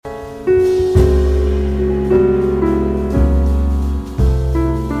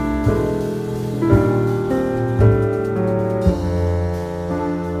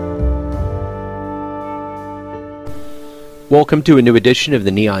Welcome to a new edition of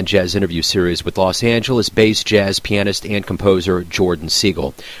the Neon Jazz interview series with Los Angeles-based jazz pianist and composer Jordan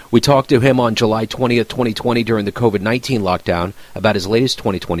Seigel. We talked to him on July 20th, 2020 during the COVID-19 lockdown about his latest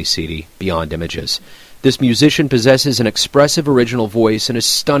 2020 CD, Beyond Images. This musician possesses an expressive original voice in a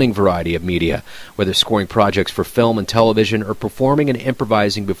stunning variety of media, whether scoring projects for film and television or performing and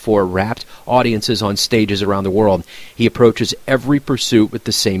improvising before rapt audiences on stages around the world. He approaches every pursuit with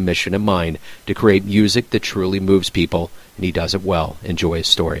the same mission in mind, to create music that truly moves people, and he does it well. Enjoy his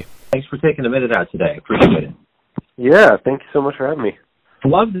story. Thanks for taking a minute out today. Appreciate it. Yeah, thank you so much for having me. I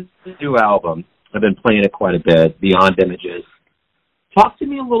love this new album. I've been playing it quite a bit, Beyond Images. Talk to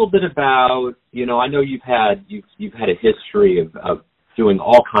me a little bit about, I know you've had a history of doing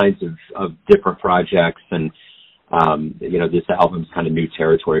all kinds of different projects, and this album's kind of new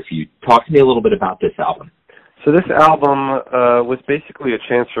territory for you. Talk to me a little bit about this album. So this album was basically a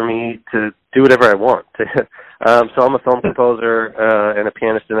chance for me to do whatever I want. So I'm a film composer and a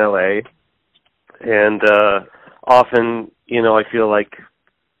pianist in LA, and often, I feel like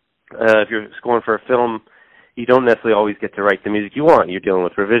if you're scoring for a film, you don't necessarily always get to write the music you want. You're dealing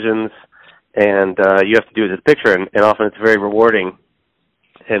with revisions, and you have to do it as a picture, and often it's very rewarding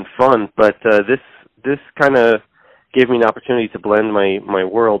and fun. But this kind of gave me an opportunity to blend my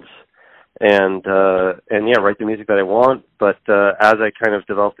worlds and write the music that I want. But as I kind of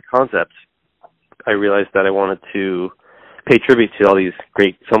developed the concept, I realized that I wanted to pay tribute to all these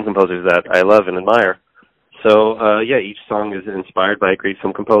great film composers that I love and admire. So each song is inspired by a great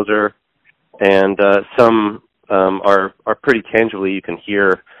film composer. And some are pretty tangibly, you can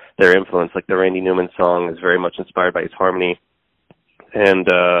hear their influence, like the Randy Newman song is very much inspired by his harmony. And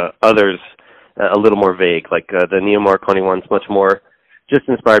others, a little more vague, like the Neo Morricone one's much more just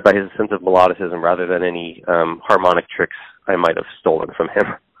inspired by his sense of melodicism rather than any harmonic tricks I might have stolen from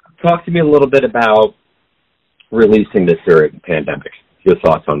him. Talk to me a little bit about releasing this during the pandemic. Your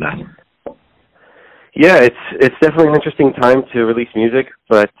thoughts on that? Yeah, it's definitely an interesting time to release music,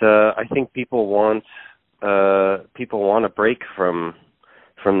 but I think people want a break from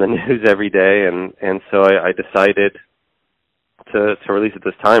the news every day, and so I decided to release it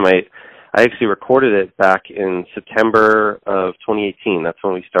this time. I actually recorded it back in September of 2018. That's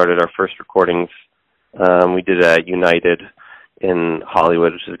when we started our first recordings. We did it at United in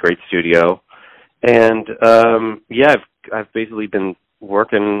Hollywood, which is a great studio, and I've basically been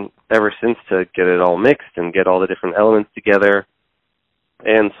working ever since to get it all mixed and get all the different elements together.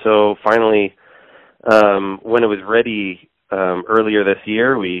 And so finally, when it was ready earlier this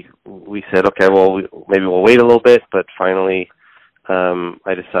year, we said, okay, well, maybe we'll wait a little bit. But finally,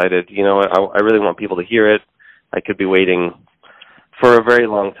 I decided, I really want people to hear it. I could be waiting for a very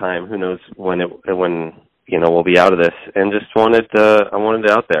long time. Who knows when we'll be out of this? And just I wanted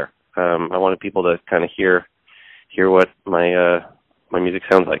it out there. I wanted people to kind of hear what my music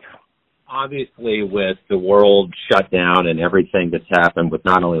sounds like. Obviously, with the world shut down and everything that's happened with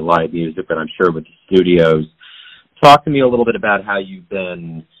not only live music, but I'm sure with the studios, talk to me a little bit about how you've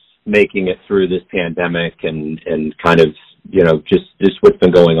been making it through this pandemic and kind of, just what's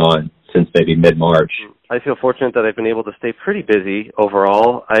been going on since maybe mid-March. I feel fortunate that I've been able to stay pretty busy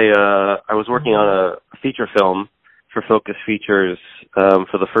overall. I was working on a feature film for Focus Features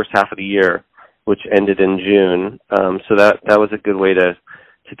for the first half of the year, which ended in June. So that was a good way to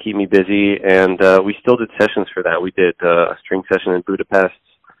keep me busy. And we still did sessions for that. We did a string session in Budapest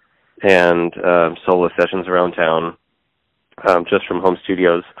and solo sessions around town, just from home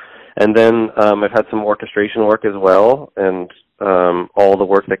studios. And then I've had some orchestration work as well, and all the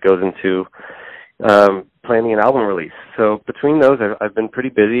work that goes into planning an album release. So between those, I've been pretty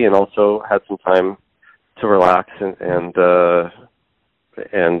busy and also had some time to relax and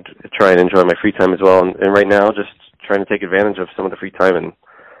try and enjoy my free time as well. And right now, just trying to take advantage of some of the free time and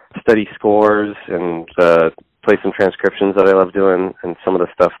study scores and play some transcriptions that I love doing and some of the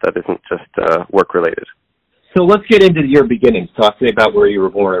stuff that isn't just work-related. So let's get into your beginnings. Talk to me about where you were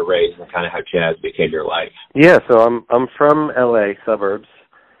born and raised and kind of how jazz became your life. Yeah, so I'm from LA suburbs,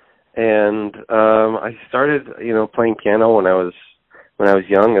 and I started, playing piano when I was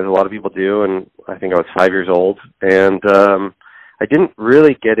young, as a lot of people do, and I think I was 5 years old. And I didn't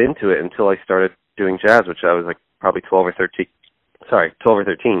really get into it until I started doing jazz, which I was like probably 12 or 13.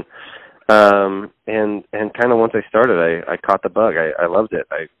 And kind of once I started, I caught the bug. I loved it.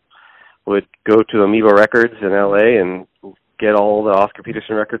 I would go to Amoeba Records in LA and get all the Oscar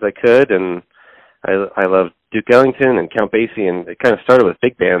Peterson records I could, and I loved Duke Ellington and Count Basie, and it kind of started with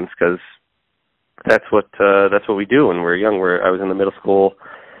big bands because that's what we do when we're young. I was in the middle school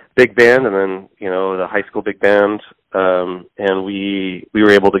big band, and then the high school big band, and we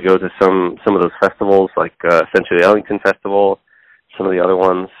were able to go to some of those festivals, like Century Ellington Festival, some of the other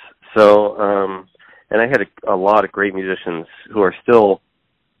ones. So, and I had a lot of great musicians who are still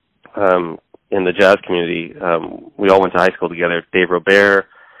in the jazz community. We all went to high school together. Dave Robert,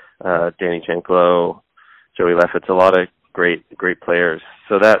 Danny Janklow, Joey Leffitt's, a lot of great players.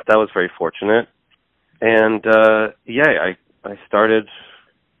 So that was very fortunate. And I started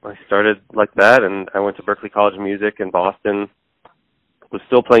like that, and I went to Berklee College of Music in Boston. Was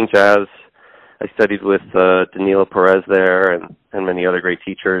still playing jazz. I studied with Danilo Perez there and many other great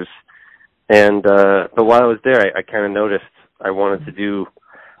teachers. And but while I was there, I kind of noticed I wanted to do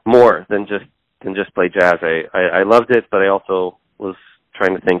more than just play jazz. I loved it, but I also was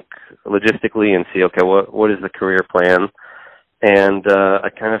trying to think logistically and see, okay, what is the career plan? And I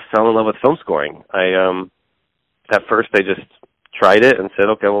kind of fell in love with film scoring. At first I just tried it and said,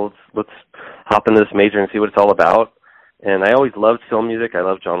 okay, well, let's hop into this major and see what it's all about. And I always loved film music. I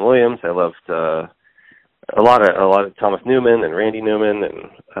loved John Williams. I loved a lot of Thomas Newman and Randy Newman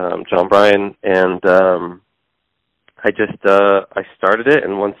and John Bryan. And I started it,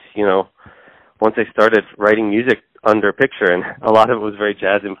 and once I started writing music under a picture, and a lot of it was very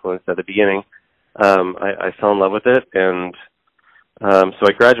jazz influenced at the beginning, I fell in love with it, and so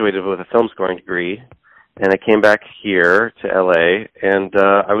I graduated with a film scoring degree, and I came back here to LA, and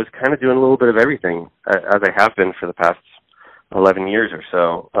I was kind of doing a little bit of everything, as I have been for the past 11 years or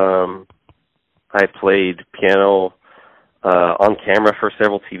so. I played piano on camera for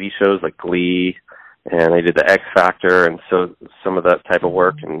several TV shows like Glee, and I did the X Factor, and so some of that type of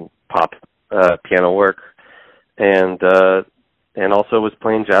work, and pop piano work, and also was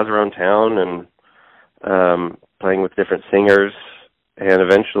playing jazz around town and playing with different singers, and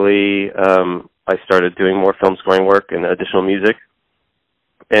eventually I started doing more film scoring work and additional music,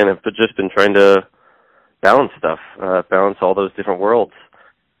 and I've just been trying to balance stuff, balance all those different worlds,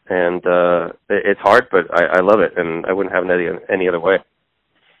 and it's hard, but I love it, and I wouldn't have it any other way.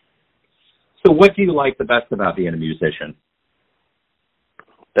 So what do you like the best about being a musician?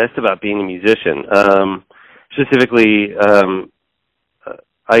 Best about being a musician? Specifically,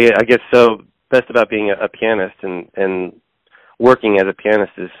 I guess so, best about being a pianist and working as a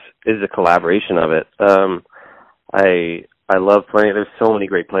pianist is the collaboration of it. I love playing. There's so many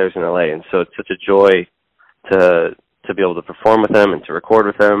great players in LA, and so it's such a joy to be able to perform with them and to record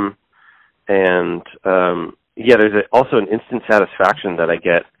with them. And there's also an instant satisfaction that I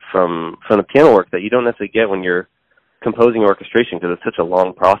get from the piano work that you don't necessarily get when you're composing orchestration, because it's such a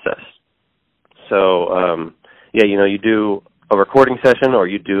long process. So you do a recording session or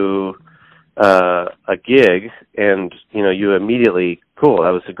you do a gig, and you immediately, cool,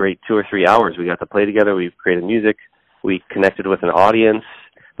 that was a great 2 or 3 hours. We got to play together, we created music, we connected with an audience,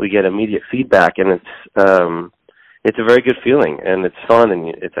 we get immediate feedback, and it's a very good feeling, and it's fun,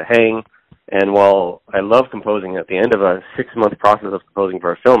 and it's a hang. And while I love composing, at the end of a 6-month process of composing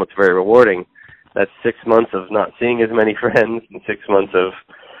for a film, it's very rewarding. That's 6 months of not seeing as many friends and 6 months of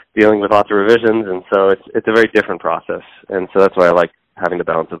dealing with lots of revisions, and so it's a very different process. And so that's why I like having the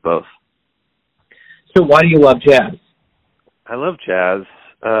balance of both. So why do you love jazz? I love jazz.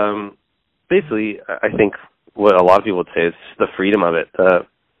 Basically, I think what a lot of people would say is the freedom of it.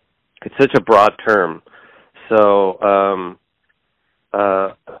 It's such a broad term. So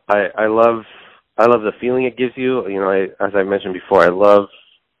I love the feeling it gives you. As I mentioned before, I love,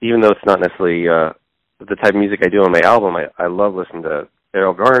 even though it's not necessarily the type of music I do on my album, I love listening to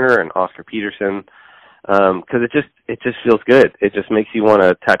Errol Garner and Oscar Peterson, because it just feels good. It just makes you want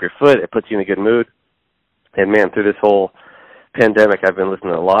to tap your foot. It puts you in a good mood. And man, through this whole pandemic, I've been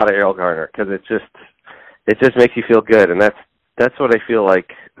listening to a lot of Errol Garner, because it just makes you feel good, and that's what I feel like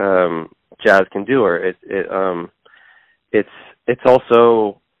jazz can do. Or it's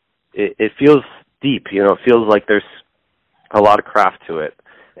also it feels deep. It feels like there's a lot of craft to it,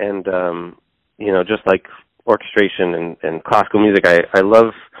 and just like orchestration and classical music, I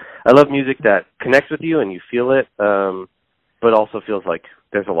love music that connects with you and you feel it, but also feels like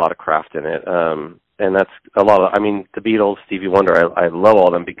there's a lot of craft in it. And that's a lot of, the Beatles, Stevie Wonder, I love all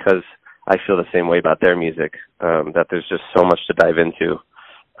of them because I feel the same way about their music, that there's just so much to dive into,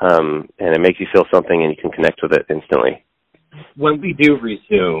 and it makes you feel something and you can connect with it instantly. When we do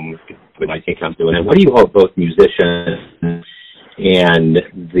resume, when I think I'm doing it, what do you hope both musicians and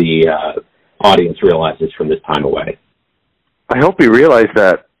the audience realizes from this time away? I hope we realize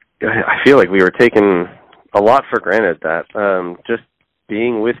that I feel like we were taking a lot for granted, that just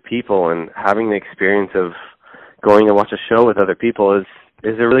being with people and having the experience of going and watch a show with other people is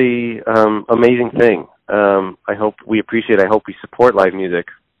a really amazing thing. I hope we support live music.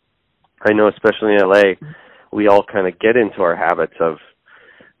 I know especially in LA, we all kind of get into our habits of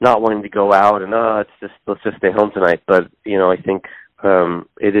not wanting to go out and let's just stay home tonight. But I think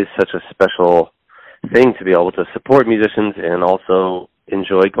it is such a special thing to be able to support musicians and also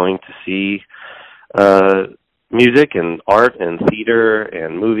enjoy going to see music and art and theater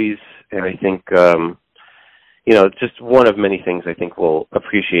and movies. And I think just one of many things I think we'll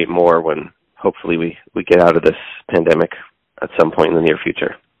appreciate more when hopefully we get out of this pandemic at some point in the near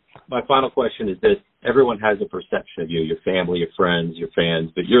future. My final question is this. Everyone has a perception of you, your family, your friends, your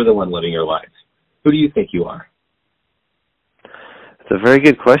fans, but you're the one living your life. Who do you think you are? It's a very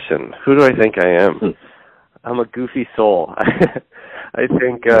good question. Who do I think I am? I'm a goofy soul. I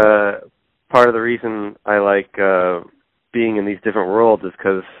think part of the reason I like being in these different worlds is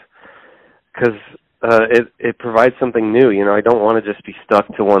because it provides something new. I don't want to just be stuck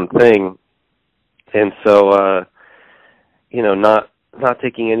to one thing. And so, not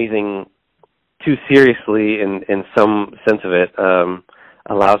taking anything too seriously in some sense of it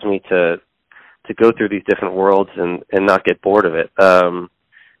allows me to go through these different worlds and not get bored of it and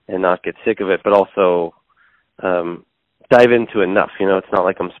not get sick of it, but also dive into enough. It's not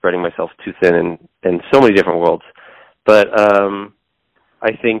like I'm spreading myself too thin in so many different worlds. But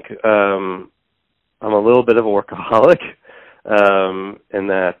I think I'm a little bit of a workaholic in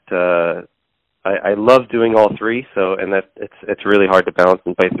that I love doing all three, and that it's really hard to balance.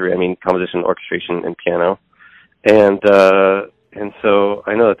 And by three, I mean composition, orchestration, and piano. And so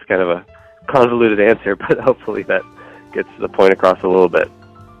I know it's kind of a convoluted answer, but hopefully that gets the point across a little bit.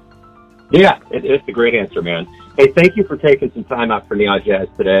 Yeah, it's a great answer, man. Hey, thank you for taking some time out for Neon Jazz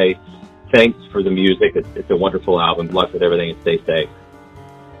today. Thanks for the music. It's a wonderful album. Good luck with everything and stay safe.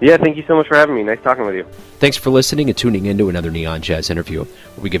 Yeah, thank you so much for having me. Nice talking with you. Thanks for listening and tuning in to another Neon Jazz interview,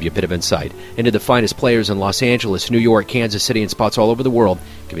 where we give you a bit of insight into the finest players in Los Angeles, New York, Kansas City, and spots all over the world,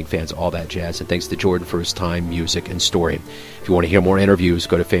 giving fans all that jazz. And thanks to Jordan for his time, music, and story. If you want to hear more interviews,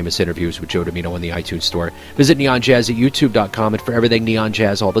 go to Famous Interviews with Joe Domino in the iTunes Store. Visit Neon Jazz at youtube.com, and for everything Neon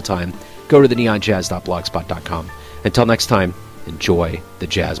Jazz all the time, go to the neonjazz.blogspot.com. Until next time, enjoy the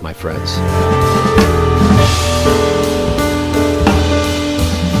jazz, my friends.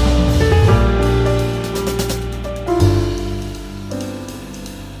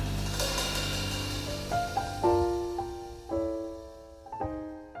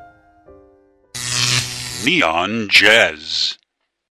 Neon Jazz.